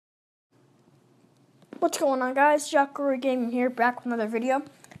What's going on, guys? Jailbreak Gaming here, back with another video.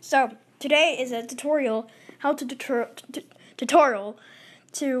 So today is a tutorial tutorial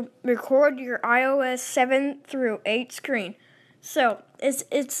to record your iOS 7 through 8 screen. So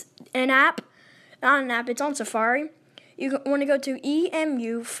it's an app, not an app. It's on Safari. You want to go to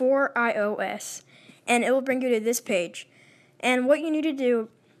EMU for iOS, and it will bring you to this page. And what you need to do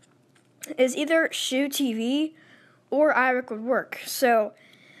is either Shoe TV or iRec would work. So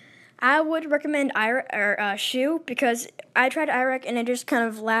I would recommend Shoe because I tried iRec and it just kind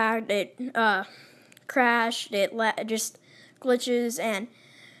of lagged, it crashed, it just glitches, and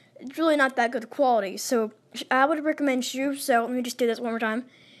it's really not that good quality. So I would recommend Shoe. So let me just do this one more time.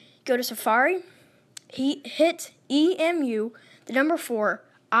 Go to Safari, hit EMU, the number 4,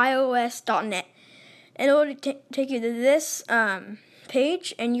 iOS.net, and it will take you to this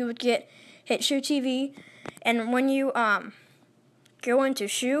page, and you would hit Shoe TV, and when you go into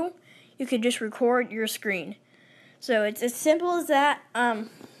Shoe, you could just record your screen. So it's as simple as that.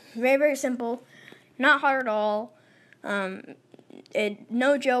 Very, very simple. Not hard at all. No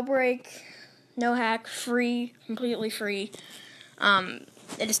jailbreak, no hack, free, completely free. It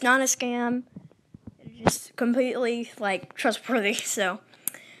is not a scam. It's just completely trustworthy. So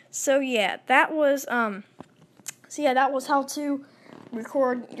yeah, that was that was how to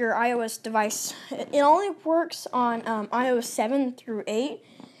record your iOS device. It only works on iOS 7 through 8.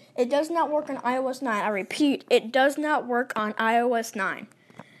 It does not work on iOS 9. I repeat, it does not work on iOS 9.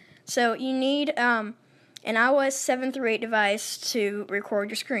 So you need an iOS 7 through 8 device to record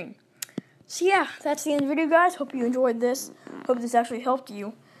your screen. So yeah, that's the end of the video, guys. Hope you enjoyed this. Hope this actually helped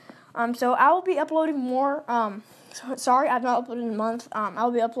you. So I will be uploading more. Sorry, I've not uploaded in a month.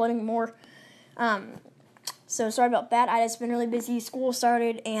 I'll be uploading more. So sorry about that. I just been really busy. School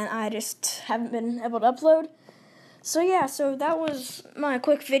started, and I just haven't been able to upload. So yeah, so that was my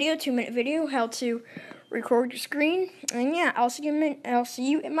quick video, 2-minute video, how to record your screen. And yeah, I'll see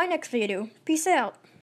you in my next video. Peace out.